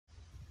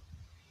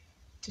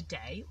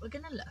Today we're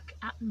going to look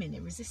at mini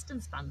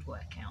resistance band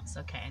workouts.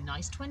 Okay, a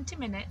nice 20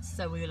 minutes.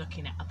 So we're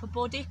looking at upper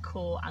body,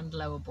 core and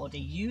lower body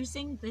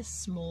using this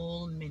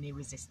small mini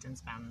resistance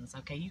bands.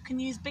 Okay, you can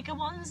use bigger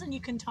ones and you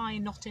can tie a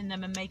knot in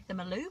them and make them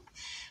a loop,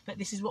 but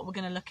this is what we're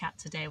going to look at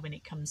today when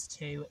it comes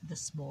to the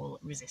small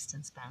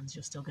resistance bands.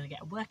 You're still going to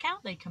get a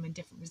workout. They come in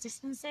different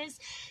resistances,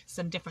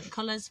 some different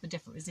colors for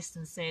different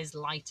resistances,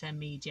 lighter,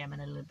 medium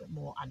and a little bit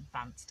more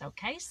advanced.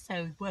 Okay,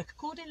 so work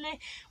accordingly,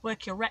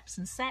 work your reps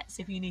and sets.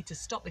 If you need to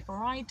stop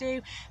before I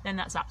do, then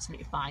that's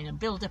absolutely fine, and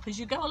build up as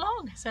you go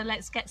along. So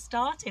let's get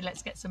started.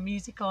 Let's get some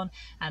music on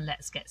and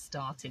let's get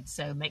started.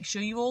 So make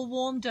sure you're all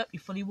warmed up,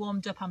 you're fully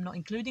warmed up. I'm not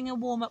including a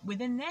warm-up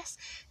within this,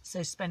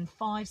 so spend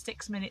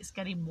 5-6 minutes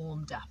getting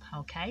warmed up.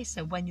 Okay,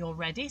 so when you're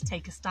ready,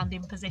 take a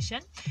standing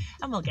position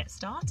and we'll get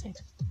started.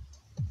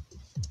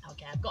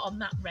 Okay, I've got a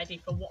mat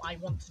ready for what I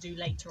want to do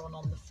later on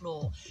the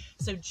floor.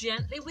 So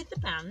gently with the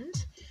band,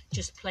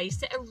 just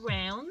place it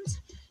around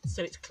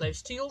so it's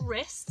close to your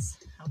wrists.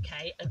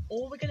 Okay, and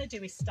all we're going to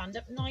do is stand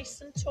up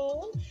nice and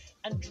tall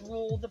and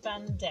draw the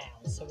band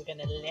down. So we're going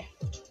to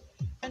lift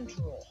and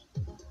draw.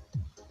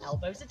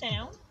 Elbows are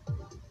down,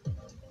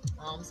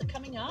 arms are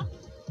coming up,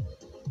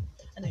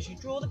 and as you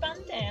draw the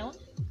band down,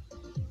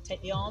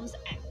 take the arms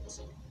out,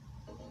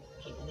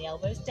 keeping the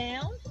elbows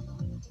down,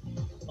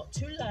 not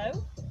too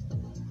low,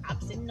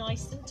 abs in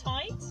nice and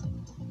tight,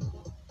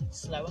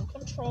 slow and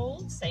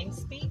controlled, same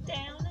speed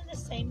down and the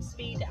same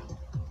speed up.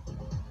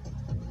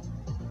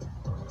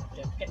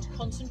 Don't forget to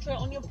concentrate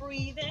on your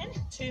breathing.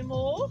 2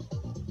 more.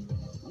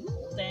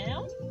 Pull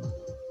down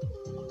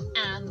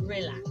and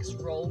relax.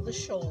 Roll the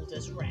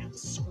shoulders round.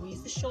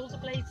 Squeeze the shoulder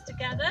blades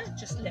together.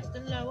 Just lift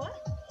and lower.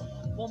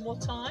 1 more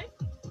time.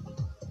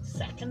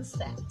 Second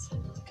set.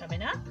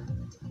 Coming up.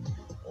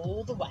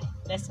 All the way.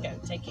 Let's go.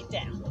 Take it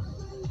down.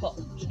 Pull.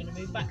 I'm just going to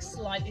move back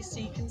slightly so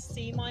you can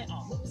see my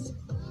arms.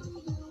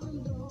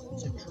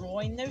 So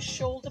drawing those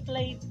shoulder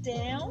blades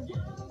down.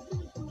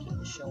 Keep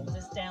the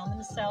shoulders down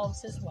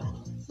themselves as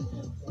well.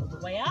 All the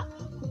way up,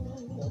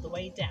 all the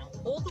way down.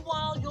 All the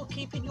while you're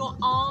keeping your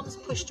arms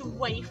pushed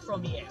away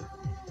from you.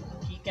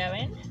 Keep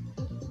going.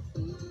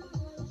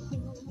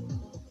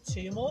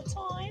 2 more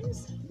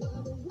times.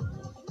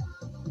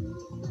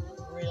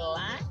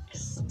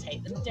 Relax,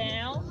 take them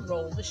down,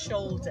 roll the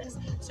shoulders.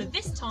 So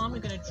this time we're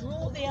going to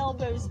draw the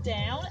elbows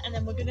down and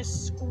then we're going to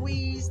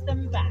squeeze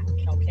them back.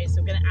 Okay,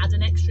 so we're going to add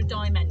an extra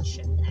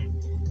dimension now.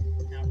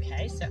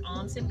 Okay, so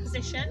arms in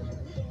position,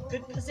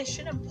 good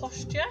position and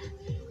posture.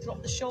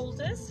 Drop the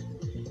shoulders,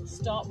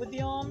 start with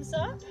the arms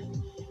up.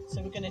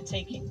 So we're going to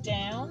take it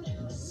down,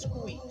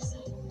 squeeze.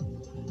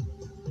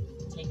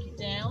 Take it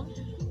down,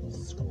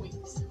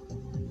 squeeze.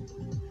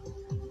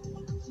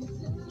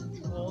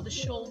 Draw the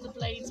shoulder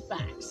blades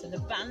back so the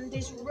band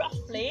is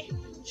roughly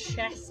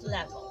chest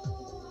level.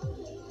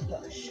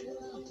 Push,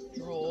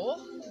 draw,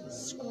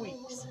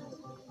 squeeze.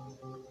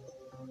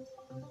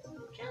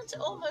 Count it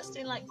almost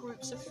in like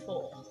groups of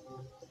 4.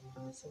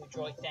 So we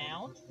draw it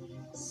down,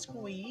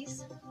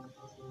 squeeze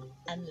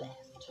and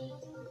lift.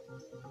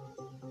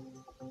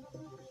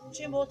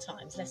 2 more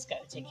times, let's go,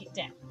 take it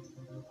down.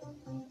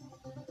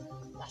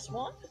 Last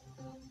one.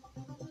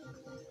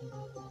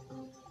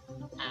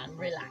 And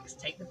relax,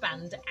 take the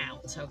band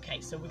out.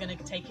 Okay, so we're going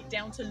to take it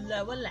down to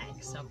lower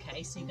legs.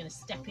 Okay, so you're going to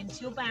step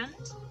into your band.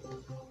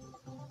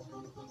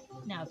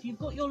 Now, if you've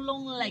got your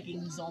long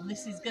leggings on,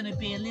 this is going to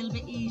be a little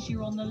bit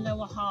easier on the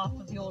lower half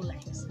of your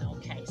legs.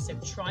 Okay, so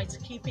try to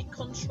keep it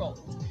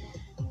controlled.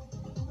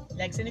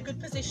 Legs in a good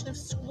position of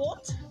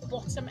squat,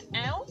 bottom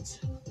out,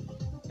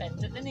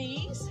 bend at the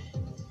knees.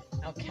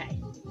 Okay,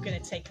 we're going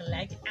to take a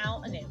leg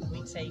out and in.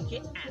 We take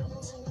it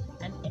out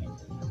and in.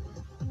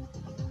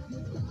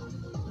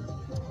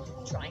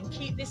 Try and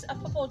keep this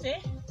upper body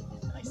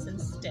nice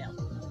and still.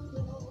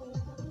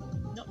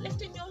 Not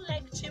lifting your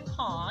leg too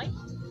high.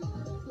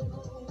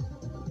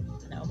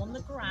 I know I'm on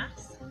the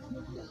grass,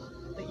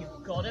 but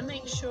you've got to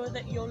make sure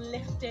that you're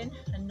lifting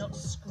and not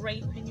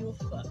scraping your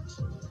foot.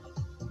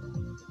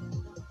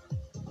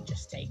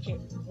 Just take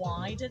it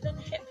wider than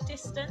hip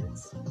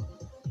distance.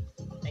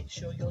 Make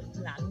sure you're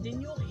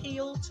landing your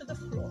heel to the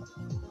floor.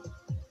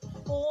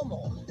 4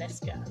 more, let's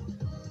go.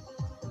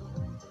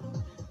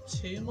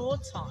 2 more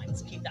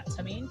times, keep that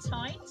tummy in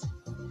tight.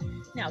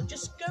 Now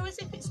just go as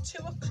if it's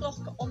 2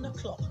 o'clock on the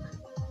clock.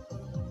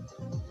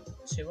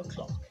 2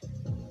 o'clock.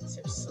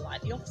 So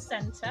slightly off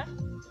center,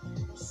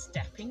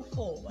 stepping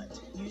forward.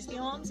 Use the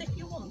arms if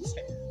you want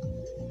to.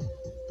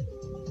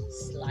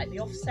 Slightly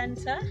off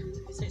center,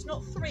 so it's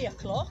not 3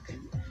 o'clock,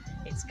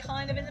 it's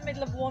kind of in the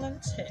middle of 1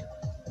 and 2.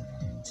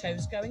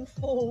 Toes going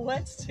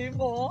forward, 2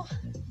 more.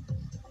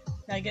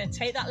 Now you're going to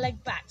take that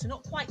leg back to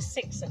not quite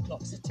 6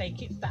 o'clock, so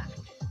take it back.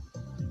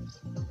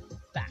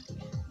 Back.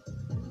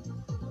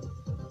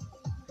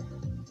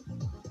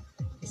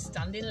 This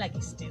standing leg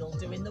is still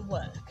doing the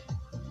work.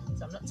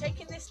 So I'm not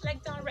taking this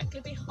leg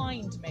directly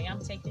behind me, I'm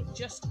taking it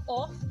just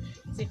off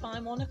as if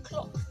I'm on a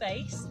clock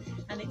face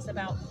and it's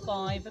about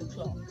 5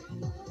 o'clock.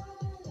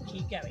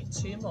 Keep going,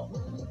 2 more.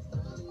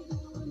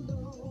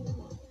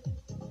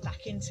 Back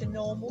back into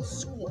normal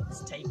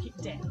squats, take it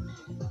down.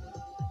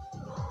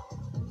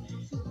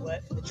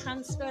 Work for the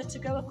transfer to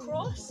go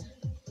across.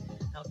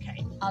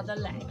 Okay, other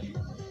leg.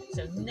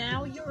 So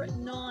now you're at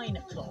 9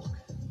 o'clock.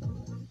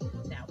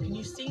 Now, can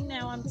you see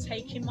now I'm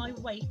taking my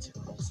weight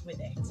across with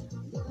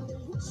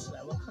it?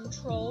 Slower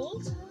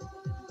controlled.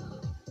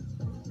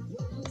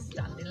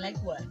 Standing leg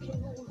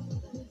working.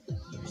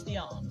 Use the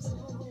arms.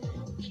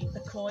 Keep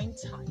the coin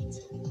tight.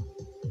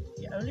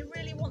 You only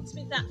really want to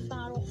be that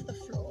far off the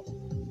floor.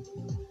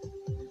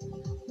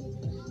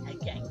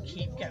 Again,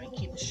 keep going.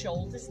 Keep the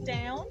shoulders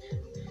down.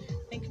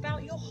 Think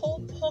about your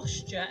whole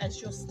posture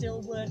as you're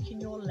still working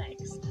your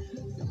legs.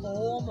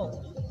 4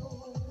 more.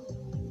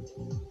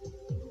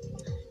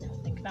 Now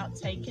think about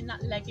taking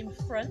that leg in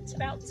front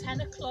about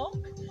 10 o'clock.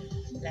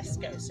 Let's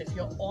go. So if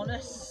you're on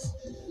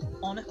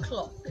a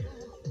clock.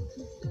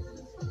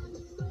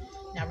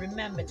 Now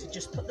remember to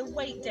just put the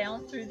weight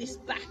down through this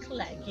back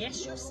leg.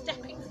 Yes, you're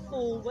stepping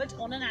forward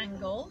on an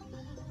angle.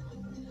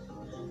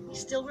 You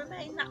still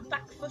remain that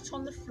back foot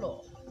on the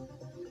floor.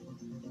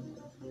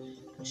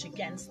 Push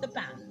against the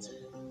band.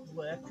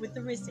 Work with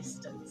the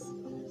resistance.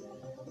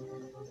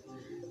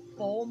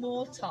 4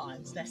 more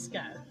times. Let's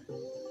go.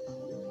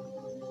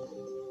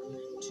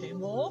 2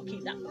 more.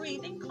 Keep that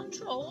breathing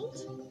controlled.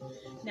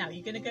 Now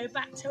you're going to go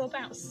back to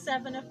about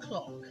 7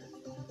 o'clock.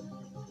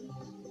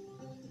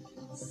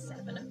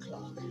 7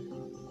 o'clock.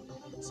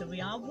 So we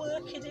are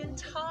working and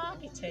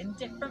targeting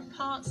different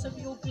parts of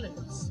your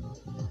glutes.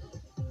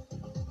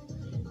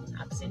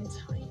 Abs in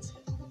tight.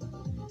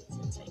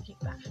 So take it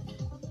back.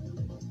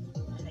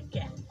 And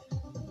again.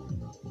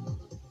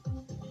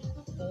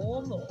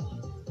 4 more.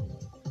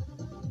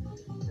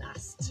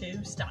 Last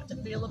 2. Start to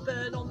feel a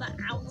burn on the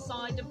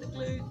outside of the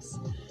glutes.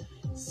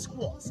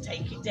 Squats,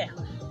 take it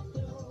down.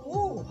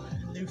 Ooh,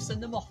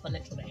 loosen them off a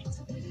little bit.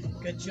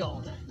 Good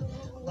job.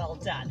 Well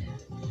done.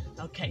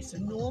 Okay, so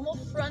normal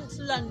front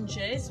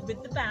lunges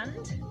with the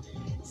band.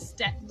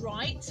 Step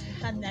right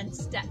and then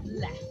step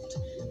left.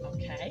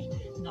 Okay,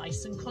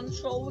 nice and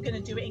controlled. We're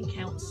going to do it in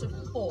counts of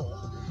 4.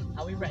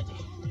 Are we ready?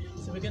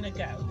 So we're going to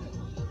go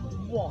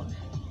 1,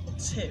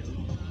 2,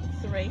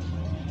 3,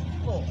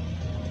 4.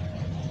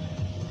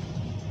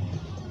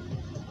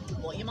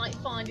 What you might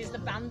find is the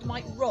band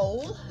might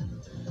roll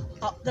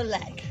up the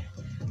leg,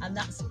 and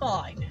that's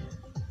fine.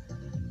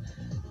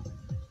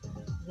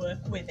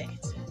 Work with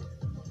it.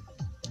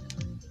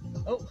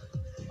 Oh,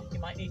 you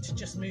might need to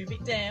just move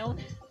it down.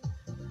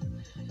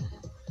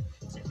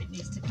 So if it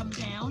needs to come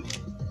down,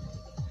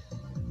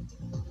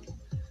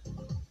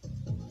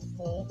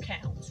 4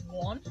 counts.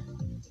 1,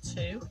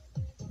 2,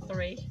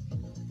 3,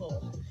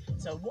 4.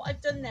 So what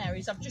I've done there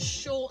is I've just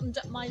shortened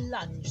up my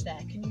lunge there.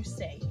 Can you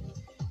see?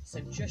 So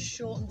just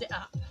shortened it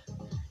up.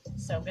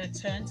 So I'm going to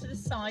turn to the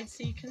side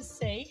so you can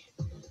see.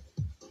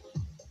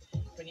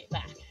 Bring it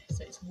back.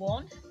 So it's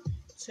 1,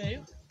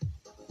 2,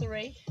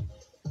 3,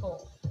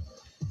 4.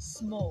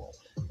 Small.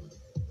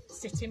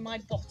 Sitting my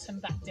bottom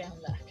back down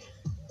leg.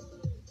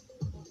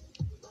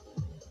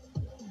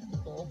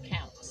 4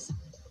 counts.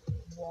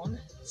 1,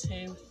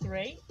 2,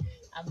 3,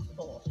 and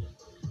 4.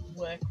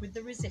 Work with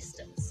the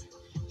resistance.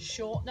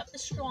 Shorten up the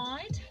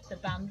stride. The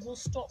band will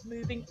stop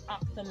moving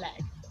up the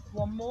leg.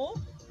 1 more.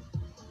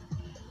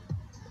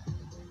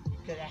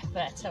 Good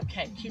effort.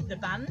 Okay, keep the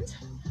band.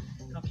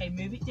 Okay,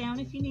 move it down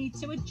if you need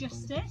to,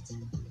 adjust it.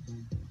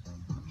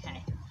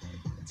 Okay,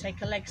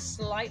 take a leg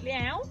slightly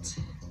out,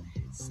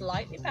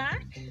 slightly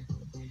back,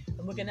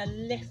 and we're going to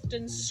lift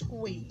and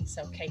squeeze.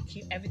 Okay,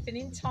 keep everything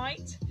in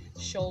tight,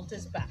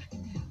 shoulders back.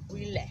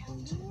 We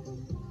lift.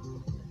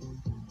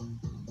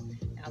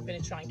 Now I'm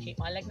going to try and keep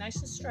my leg nice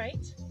and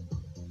straight.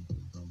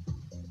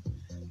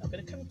 Not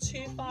going to come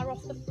too far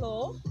off the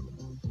floor.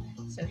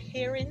 So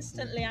here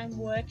instantly I'm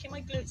working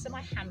my glutes and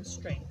my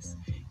hamstrings.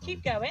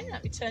 Keep going.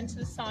 Let me turn to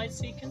the side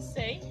so you can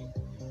see.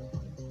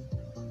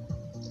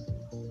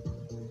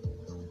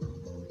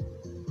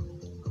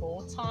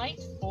 Core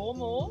tight. 4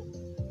 more.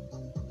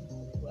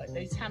 Work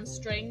those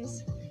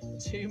hamstrings.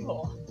 2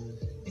 more.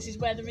 This is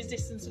where the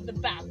resistance of the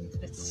band,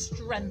 the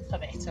strength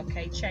of it.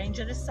 Okay, change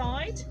other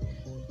side.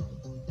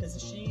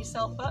 Position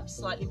yourself up,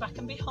 slightly back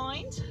and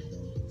behind.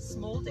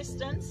 Small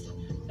distance.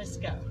 Let's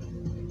go.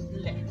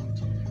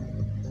 Lift.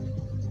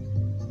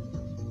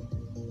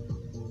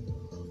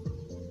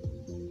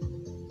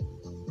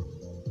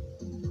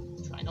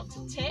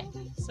 Tip,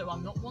 so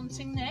I'm not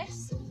wanting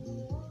this.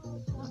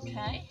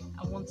 Okay,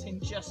 I'm wanting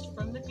just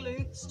from the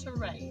glutes to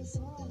raise.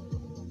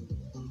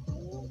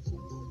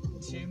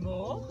 2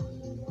 more.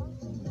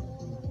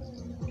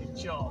 Good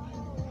job.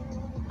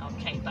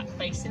 Okay, back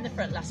facing the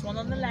front. Last one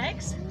on the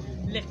legs.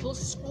 Little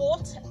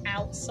squat,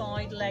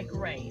 outside leg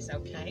raise.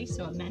 Okay,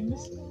 so amend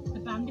the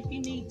band if you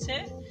need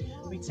to.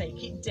 We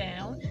take it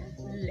down,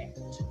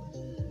 lift.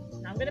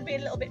 Now I'm going to be a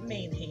little bit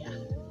mean here,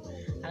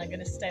 and I'm going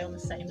to stay on the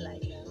same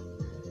leg.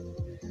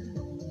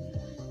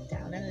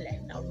 And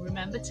lift. Now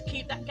remember to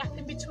keep that gap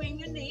in between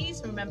your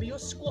knees. Remember your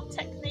squat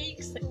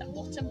techniques. Take that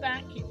bottom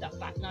back, keep that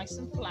back nice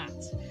and flat.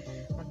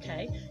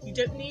 Okay, you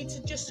don't need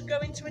to just go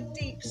into a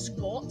deep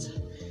squat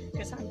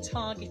because I'm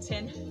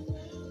targeting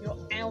your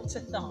outer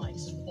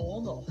thighs.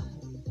 4 more.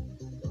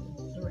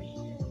 3,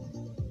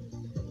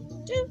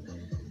 2.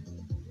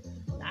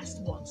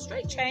 Last one.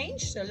 Straight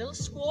change. So a little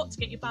squat to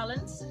get your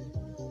balance.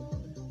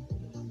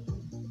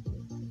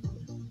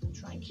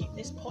 Try and keep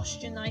this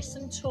posture nice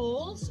and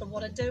tall. So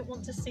what I don't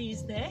want to see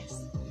is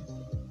this.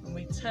 And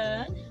we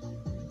turn.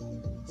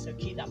 So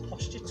keep that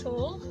posture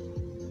tall.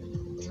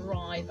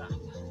 Drive up.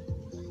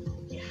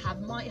 You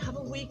might have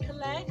a weaker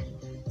leg,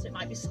 so it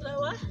might be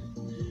slower,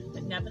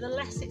 but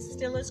nevertheless it's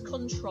still as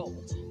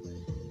controlled.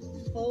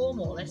 4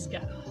 more, let's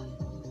go.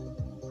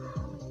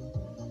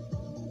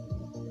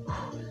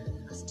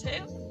 That's 2.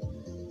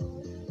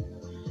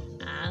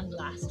 And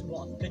last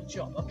one, good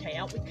job. Okay,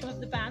 out we come up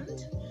the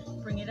band,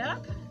 bring it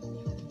up.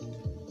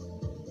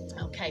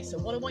 Okay, so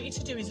what I want you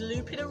to do is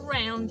loop it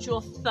around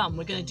your thumb.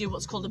 We're going to do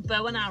what's called a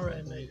bow and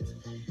arrow move.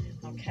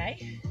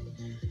 Okay,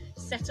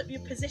 set up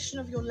your position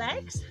of your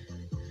legs.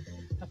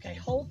 Okay,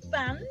 hold the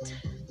band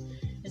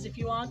as if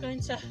you are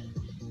going to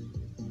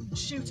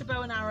shoot a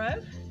bow and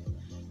arrow.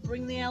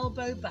 Bring the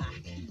elbow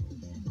back.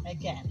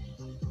 Again,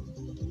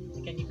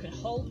 you can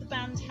hold the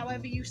band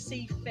however you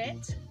see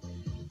fit,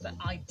 but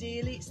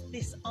ideally it's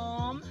this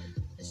arm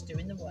that's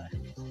doing the work.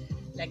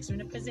 Legs are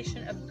in a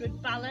position of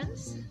good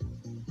balance.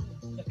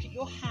 Look at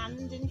your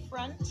hand in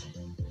front.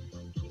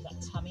 Keep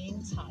that tummy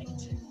in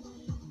tight.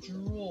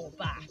 Draw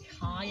back,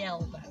 high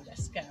elbow.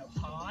 Let's go.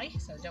 High,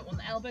 so I don't want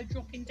the elbow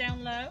dropping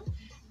down low.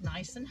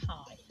 Nice and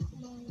high.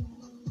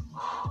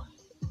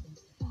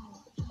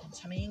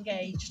 Tummy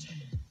engaged.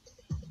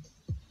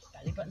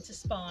 Belly button to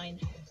spine.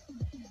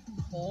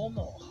 4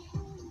 more.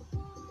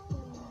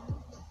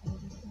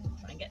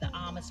 Try and get the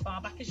arm as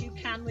far back as you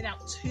can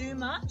without too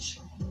much.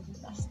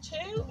 That's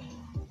 2.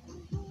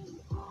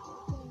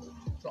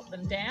 Drop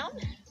them down.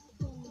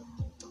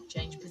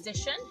 Change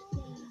position.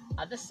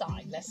 Other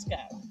side. Let's go.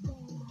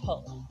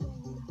 Pull.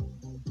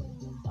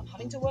 I'm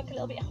having to work a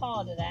little bit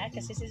harder there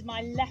because this is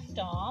my left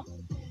arm.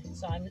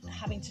 So I'm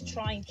having to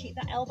try and keep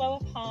that elbow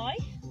up high.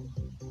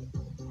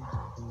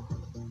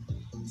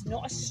 It's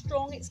not as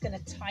strong, it's going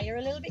to tire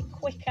a little bit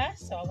quicker.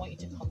 So I want you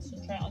to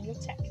concentrate on your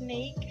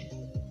technique.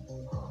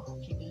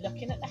 Keep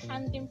looking at the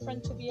hand in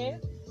front of you.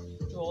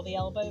 Draw the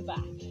elbow back.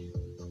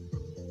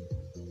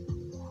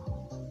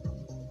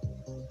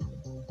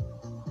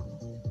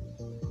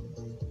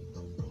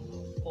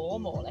 Four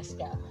more, let's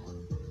go.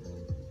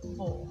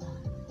 4,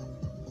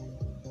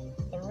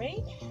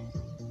 3,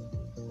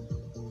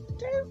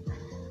 2,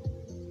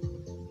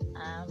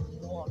 and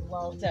 1.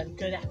 Well done,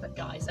 good effort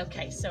guys.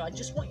 Okay, so I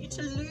just want you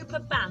to loop a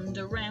band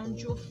around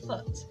your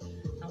foot.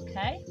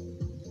 Okay,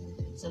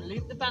 so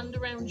loop the band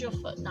around your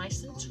foot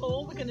nice and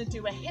tall. We're going to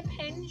do a hip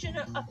hinge and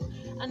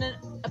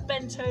a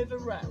bent over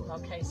row.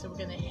 Okay, so we're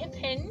going to hip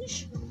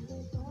hinge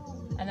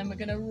and then we're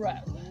going to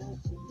row.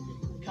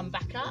 Come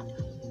back up.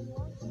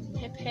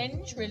 Hip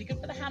hinge, really good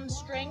for the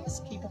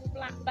hamstrings. Keep a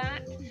flat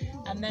back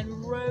and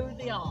then row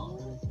the arm.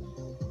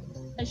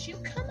 As you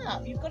come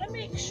up, you've got to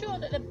make sure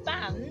that the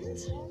band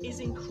is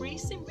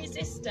increasing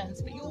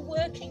resistance, but you're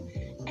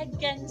working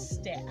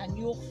against it and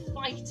you're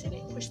fighting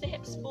it. Push the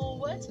hips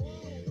forward,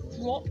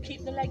 drop,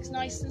 keep the legs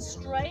nice and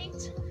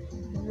straight,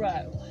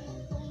 row,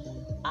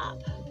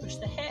 up, push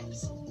the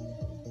hips,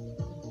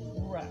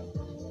 row.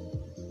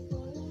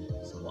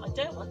 So what I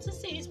don't want to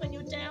see is when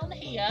you're down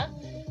here,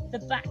 the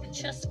back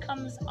just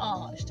comes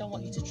arched. I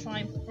want you to try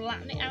and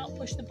flatten it out,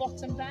 push the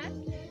bottom back.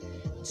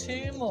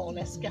 2 more,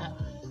 let's go.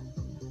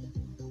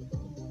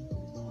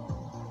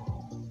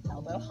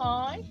 Elbow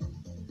high.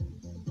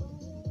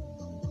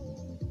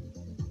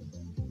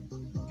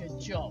 Good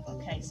job.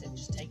 Okay, so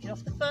just take it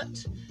off the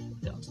foot,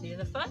 put it onto the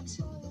other foot.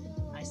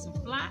 Nice and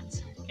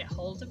flat. Get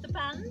hold of the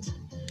band.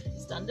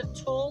 Stand up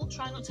tall.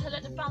 Try not to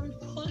let the band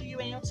pull you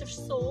out of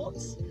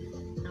sorts.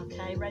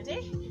 Okay,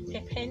 ready?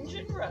 Hip hinge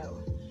and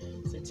row.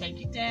 So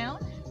take it down,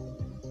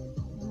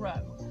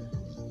 row,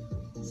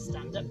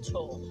 stand up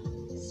tall,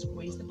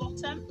 squeeze the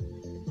bottom,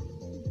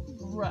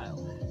 row.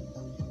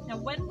 Now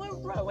when we're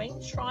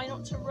rowing, try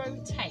not to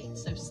rotate,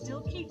 so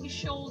still keep your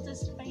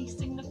shoulders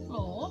facing the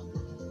floor,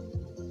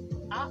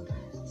 up.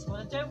 So what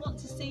I don't want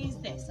to see is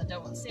this, I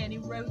don't want to see any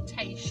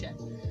rotation,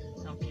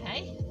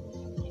 okay?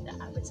 Keep the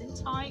abs in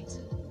tight,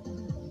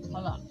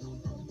 pull up.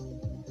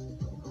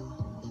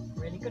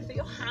 Really good for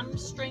your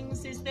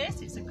hamstrings is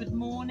this, it's a good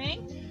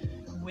morning.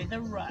 With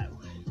a row.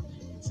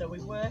 So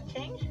we're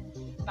working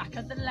back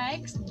of the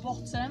legs,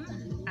 bottom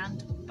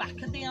and back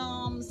of the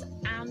arms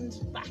and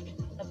back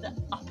of the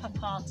upper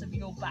part of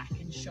your back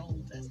and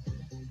shoulders.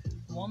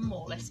 1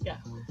 more, let's go.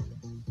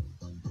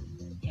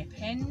 Hip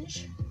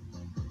hinge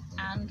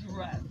and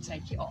row.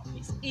 Take it off.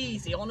 It's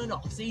easy on and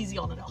off. It's easy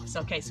on and off. So,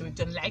 okay, so we've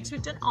done legs,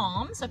 we've done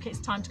arms. Okay, it's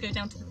time to go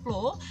down to the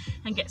floor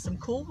and get some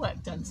core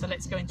work done. So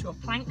let's go into a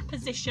plank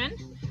position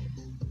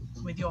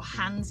with your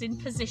hands in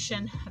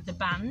position of the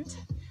band.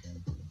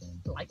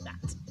 Like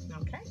that,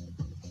 okay?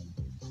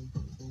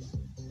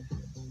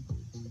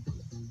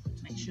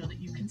 Make sure that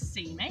you can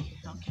see me.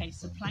 Okay,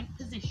 so plank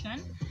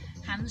position,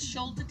 hands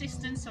shoulder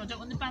distance, so I don't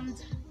want the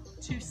band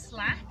too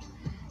slack.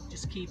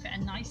 Just keep it a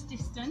nice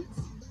distance.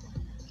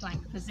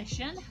 Plank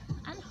position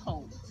and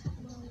hold.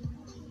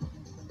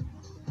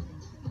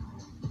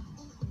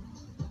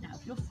 Now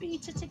if your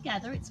feet are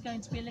together, it's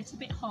going to be a little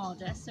bit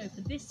harder. So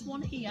for this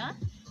one here,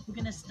 we're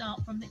going to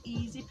start from the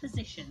easy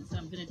position. So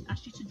I'm going to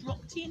ask you to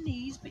drop to your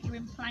knees, but you're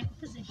in plank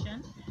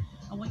position.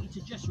 I want you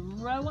to just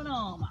row an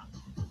arm up.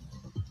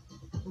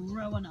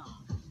 Row an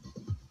arm.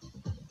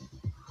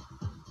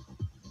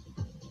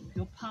 Keep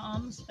your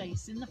palms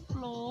facing the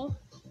floor.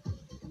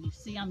 And you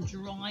see I'm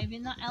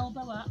driving that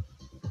elbow up.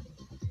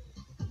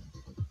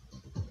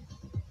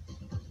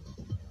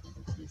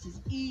 So this is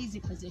easy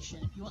position.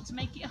 If you want to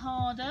make it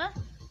harder,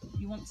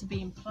 you want to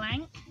be in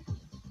plank.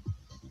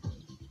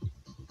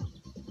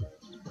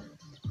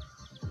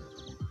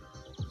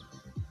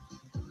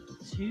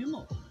 Two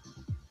more.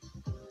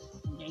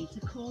 Engage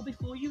the core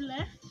before you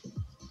lift.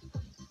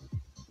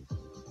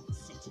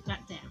 Sit it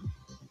back down.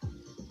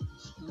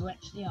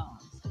 Stretch the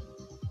arms.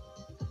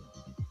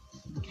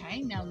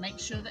 Okay, now make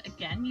sure that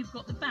again you've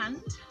got the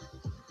band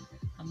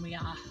and we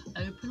are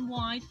open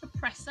wide for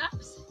press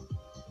ups.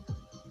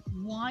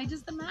 Wide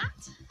as the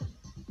mat.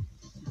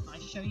 If I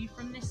show you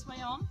from this way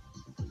on,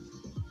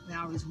 we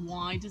are as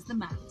wide as the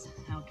mat.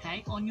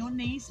 Okay, on your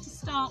knees to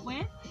start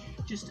with,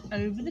 just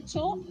over the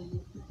top,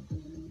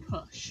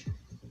 push.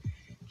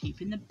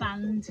 Keeping the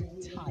band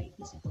tight.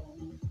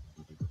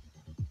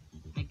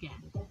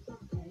 Again.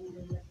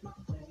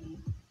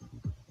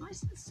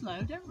 Nice and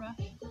slow, don't rush.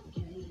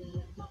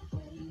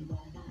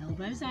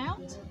 Elbows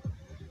out.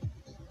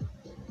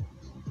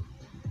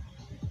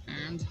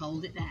 And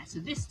hold it there. So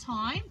this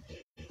time,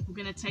 we're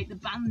going to take the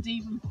band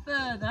even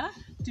further,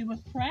 do a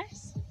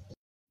press,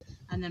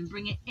 and then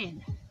bring it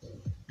in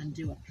and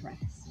do a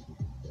press.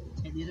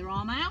 Take the other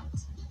arm out.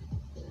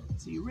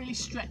 So you're really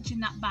stretching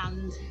that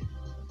band.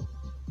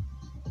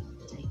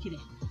 Take it in.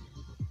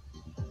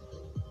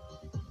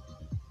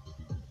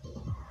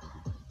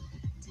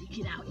 Take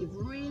it out. You've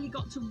really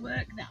got to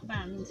work that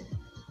band.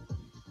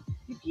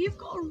 If you've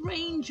got a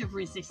range of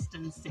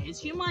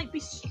resistances, you might be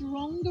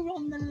stronger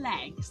on the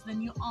legs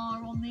than you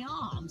are on the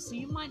arms. So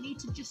you might need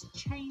to just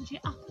change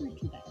it up a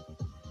little bit.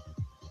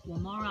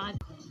 One more on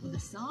the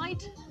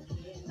side.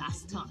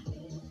 Last time.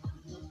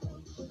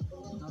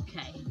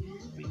 Okay.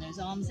 Bring those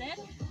arms in.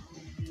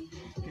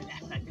 Good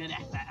effort, good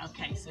effort.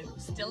 Okay, so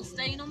still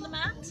staying on the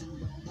mat.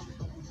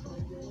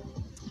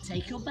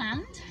 Take your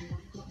band,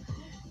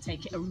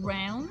 take it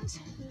around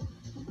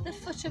the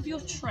foot of your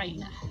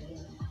trainer.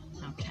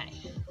 Okay,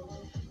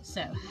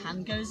 so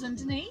hand goes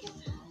underneath,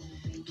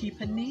 keep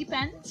a knee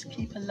bent,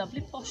 keep a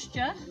lovely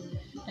posture,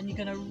 and you're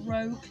going to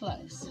row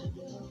close.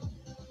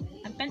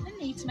 I bent the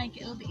knee to make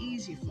it a little bit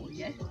easier for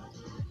you.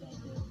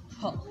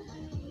 Pull.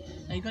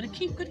 Now you've got to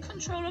keep good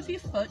control of your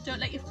foot, don't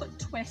let your foot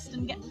twist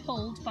and get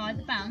pulled by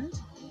the band.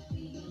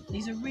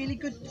 These are really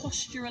good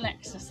postural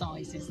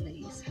exercises,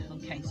 these.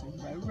 Okay, so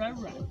row, row,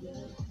 row.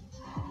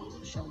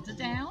 Shoulder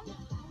down,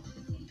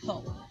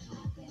 pull.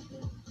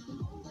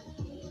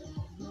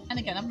 And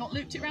again, I've not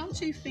looped it around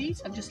 2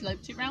 feet, I've just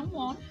looped it around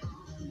 1.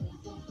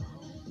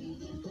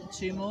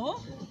 2 more.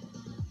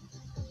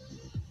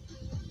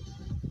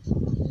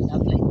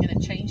 Lovely. I'm going to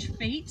change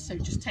feet, so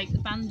just take the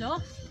band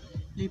off,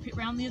 loop it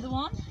around the other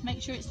one.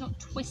 Make sure it's not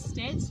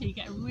twisted, so you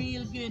get a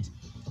real good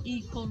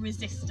equal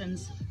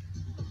resistance.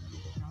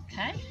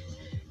 Okay,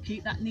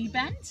 keep that knee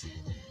bent,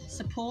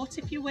 support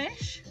if you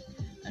wish,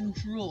 and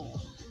draw.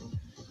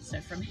 So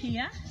from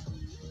here,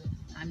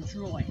 I'm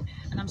drawing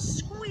and I'm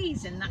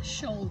squeezing that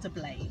shoulder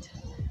blade,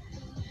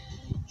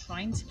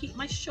 trying to keep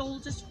my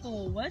shoulders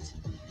forward,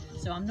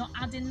 so I'm not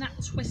adding that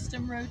twist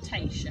and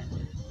rotation.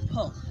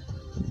 Pull,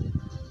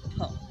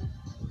 pull,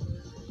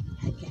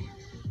 again.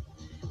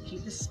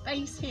 Keep the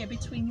space here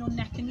between your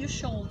neck and your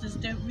shoulders,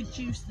 don't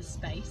reduce the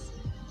space.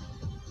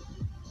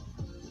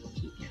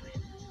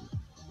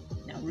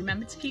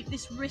 Remember to keep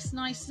this wrist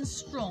nice and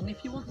strong.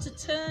 If you want to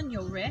turn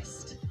your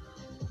wrist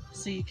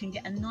so you can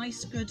get a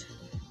nice good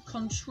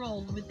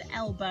control with the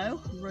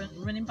elbow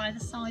running by the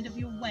side of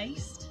your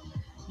waist,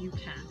 you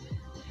can.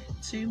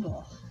 2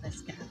 more.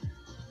 Let's go.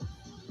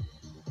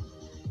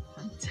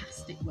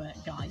 Fantastic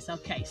work, guys.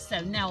 Okay, so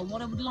now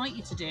what I would like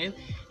you to do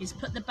is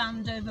put the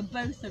band over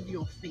both of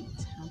your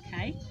feet.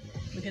 Okay,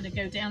 we're going to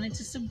go down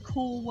into some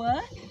core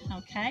work.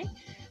 Okay,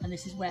 and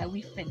this is where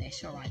we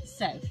finish. All right,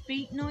 so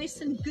feet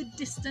nice and good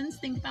distance.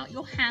 Think about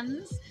your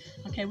hands.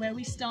 Okay, where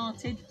we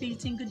started,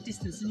 feet in good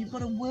distance, and you've got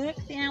to work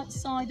the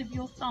outside of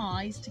your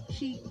thighs to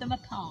keep them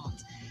apart.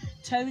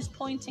 Toes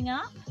pointing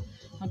up.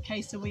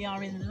 Okay, so we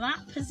are in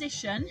that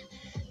position.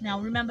 Now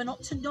remember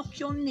not to knock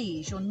your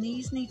knees. Your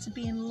knees need to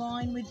be in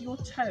line with your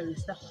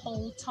toes the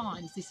whole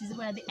time. So this is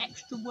where the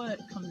extra work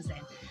comes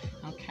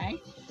in. Okay,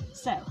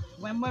 so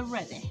when we're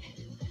ready,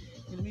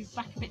 I'm going to move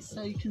back a bit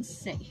so you can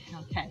see.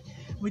 Okay,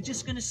 we're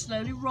just going to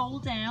slowly roll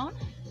down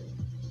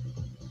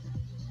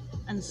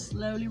and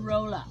slowly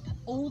roll up.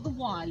 All the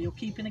while you're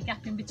keeping a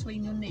gap in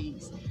between your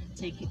knees.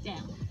 Take it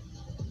down.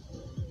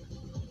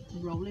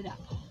 Roll it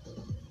up.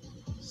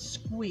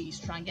 Squeeze,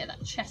 try and get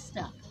that chest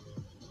up.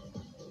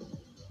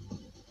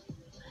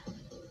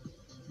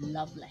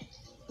 Lovely.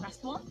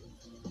 Last one.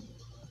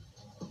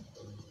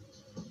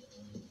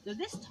 So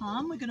this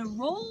time we're going to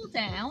roll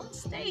down,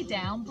 stay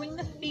down, bring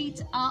the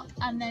feet up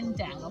and then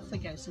down. Off we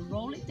go. So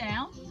roll it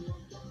down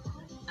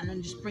and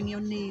then just bring your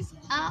knees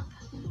up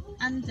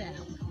and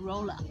down.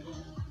 Roll up.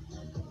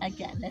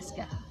 Again, let's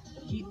go.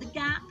 Keep the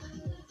gap.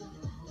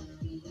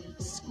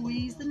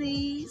 Squeeze the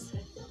knees.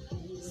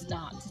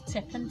 Start to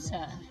tip and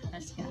turn.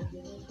 Let's go.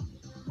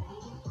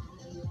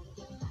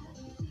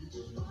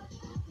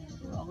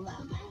 Roll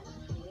up.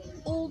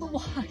 All the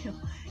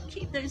while,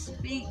 keep those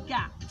feet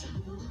gapped.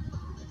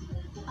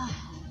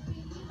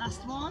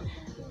 Last one.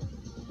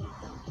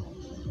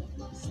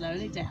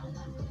 Slowly down.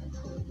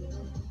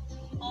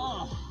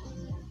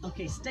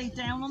 Okay, stay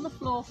down on the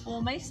floor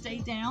for me. Stay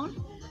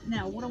down.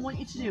 Now, what I want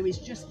you to do is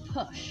just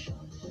push.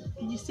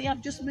 Can you see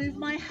I've just moved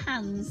my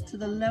hands to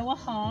the lower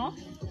half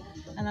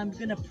and I'm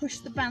going to push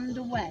the band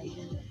away.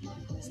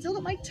 Still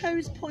got my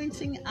toes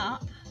pointing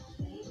up.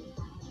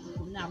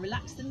 Now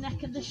relax the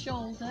neck and the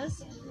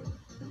shoulders.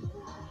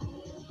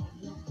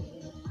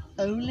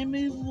 Only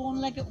move one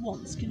leg at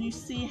once. Can you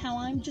see how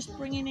I'm just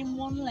bringing in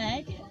one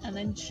leg and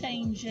then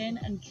changing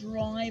and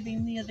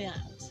driving the other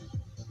out?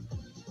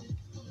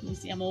 You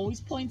see I'm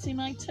always pointing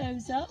my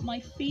toes up. My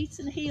feet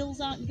and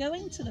heels aren't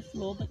going to the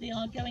floor, but they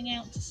are going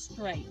out to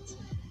straight.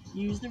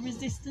 Use the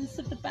resistance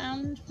of the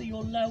band for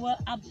your lower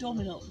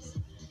abdominals.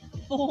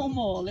 4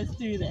 more, let's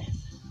do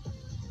this.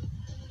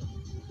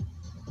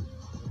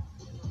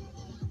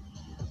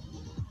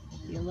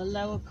 Feel the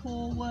lower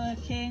core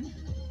working.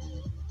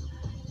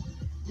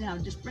 Now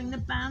just bring the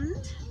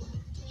band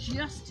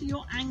just to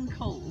your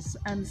ankles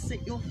and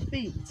sit your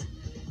feet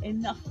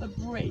enough for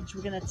bridge.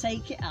 We're going to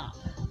take it up.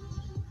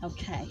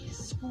 Okay,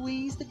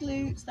 squeeze the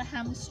glutes, the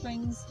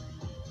hamstrings.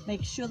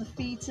 Make sure the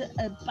feet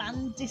are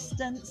band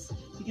distance.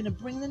 You're going to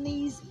bring the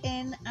knees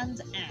in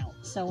and out.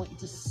 So I want you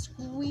to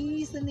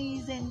squeeze the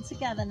knees in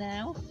together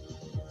now.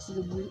 So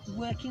they're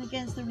working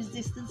against the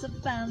resistance of the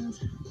band.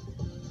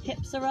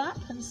 Hips are up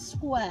and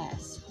square.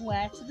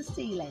 Square to the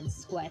ceiling,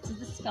 square to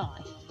the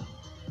sky.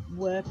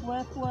 Work,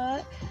 work,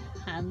 work.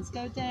 Hands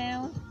go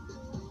down.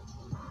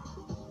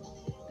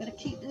 Got to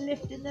keep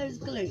lifting those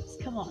glutes.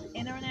 Come on,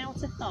 inner and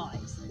outer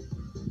thighs.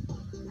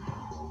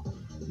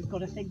 You've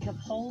got to think of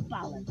whole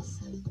balance.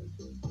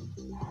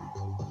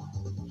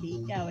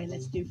 Keep going.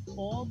 Let's do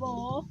 4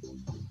 more.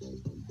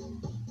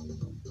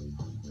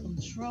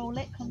 Control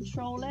it,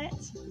 control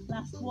it.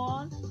 Last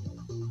one.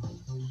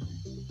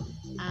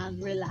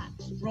 And relax.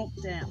 Drop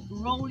down.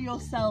 Roll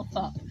yourself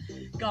up.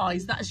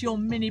 Guys, that's your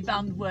mini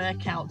band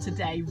workout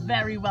today.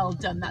 Very well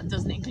done. That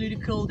doesn't include a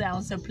cool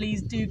down, so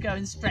please do go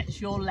and stretch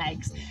your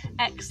legs.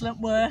 Excellent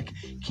work.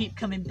 Keep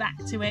coming back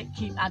to it.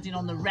 Keep adding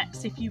on the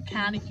reps if you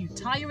can. If you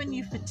tire and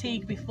you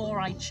fatigue before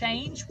I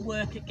change,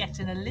 work at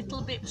getting a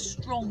little bit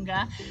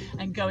stronger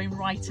and going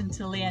right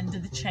until the end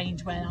of the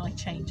change when I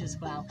change as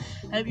well.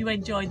 Hope you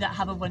enjoyed that.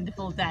 Have a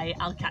wonderful day.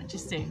 I'll catch you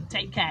soon.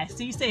 Take care.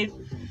 See you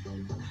soon.